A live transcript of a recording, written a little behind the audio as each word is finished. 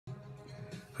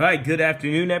All right, good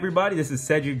afternoon, everybody. This is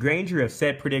Cedric Granger of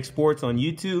Set Predict Sports on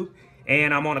YouTube,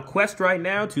 and I'm on a quest right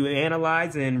now to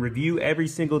analyze and review every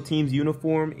single team's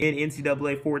uniform in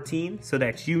NCAA 14 so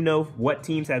that you know what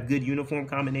teams have good uniform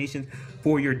combinations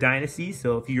for your dynasty.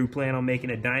 So if you plan on making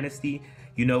a dynasty,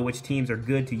 you know which teams are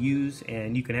good to use,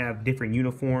 and you can have different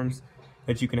uniforms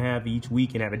that you can have each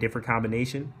week and have a different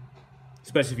combination,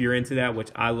 especially if you're into that,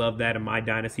 which I love that in my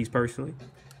dynasties personally.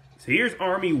 So here's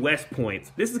Army West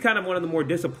Points. This is kind of one of the more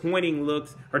disappointing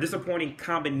looks or disappointing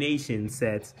combination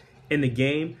sets in the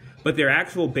game, but their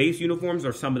actual base uniforms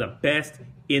are some of the best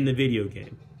in the video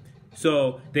game.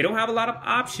 So they don't have a lot of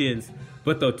options,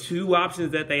 but the two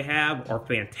options that they have are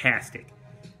fantastic.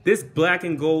 This black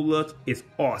and gold look is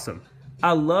awesome.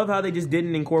 I love how they just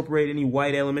didn't incorporate any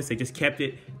white elements. They just kept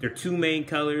it their two main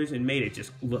colors and made it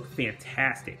just look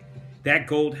fantastic. That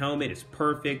gold helmet is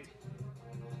perfect.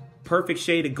 Perfect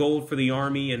shade of gold for the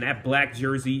Army, and that black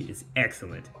jersey is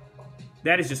excellent.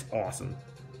 That is just awesome.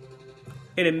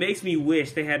 And it makes me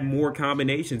wish they had more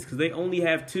combinations because they only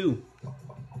have two.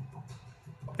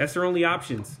 That's their only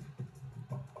options.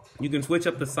 You can switch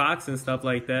up the socks and stuff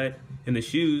like that and the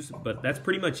shoes, but that's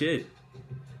pretty much it.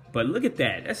 But look at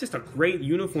that. That's just a great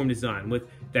uniform design with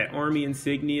that Army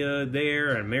insignia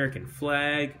there, an American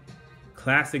flag.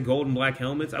 Classic gold and black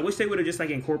helmets. I wish they would have just like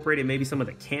incorporated maybe some of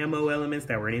the camo elements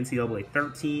that were in NCAA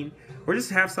 13, or just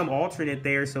have some alternate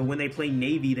there so when they play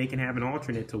Navy they can have an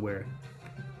alternate to wear.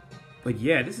 But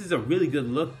yeah, this is a really good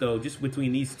look though, just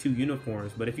between these two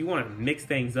uniforms. But if you want to mix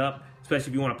things up, especially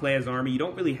if you want to play as Army, you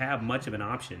don't really have much of an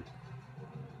option.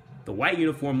 The white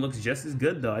uniform looks just as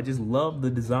good though. I just love the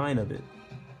design of it.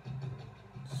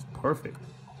 It's perfect.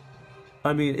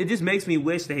 I mean, it just makes me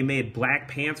wish they made black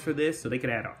pants for this so they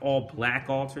could add an all-black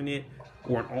alternate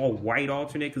or an all-white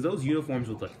alternate, because those uniforms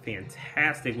would look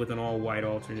fantastic with an all-white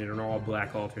alternate or an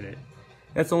all-black alternate.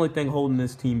 That's the only thing holding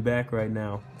this team back right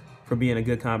now from being a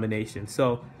good combination.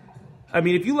 So, I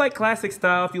mean, if you like classic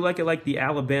style, if you like it like the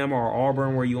Alabama or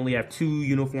Auburn where you only have two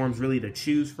uniforms really to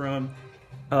choose from,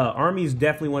 Army is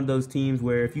definitely one of those teams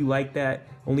where if you like that,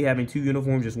 only having two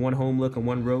uniforms, just one home look and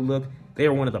one road look, they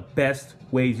are one of the best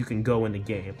ways you can go in the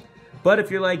game. But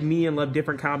if you're like me and love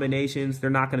different combinations, they're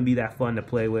not going to be that fun to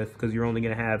play with because you're only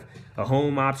going to have a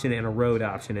home option and a road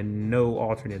option and no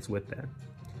alternates with that.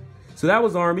 So that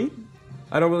was Army.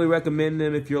 I don't really recommend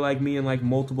them if you're like me and like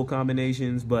multiple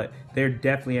combinations, but they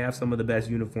definitely have some of the best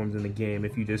uniforms in the game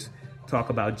if you just talk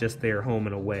about just their home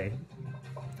and away.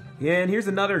 Yeah, and here's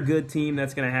another good team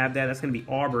that's going to have that. That's going to be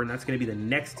Auburn. That's going to be the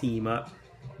next team up.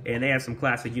 And they have some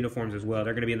classic uniforms as well.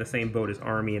 They're going to be in the same boat as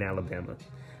Army and Alabama.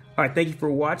 All right, thank you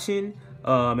for watching.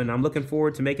 And I'm looking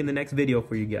forward to making the next video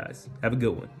for you guys. Have a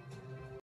good one.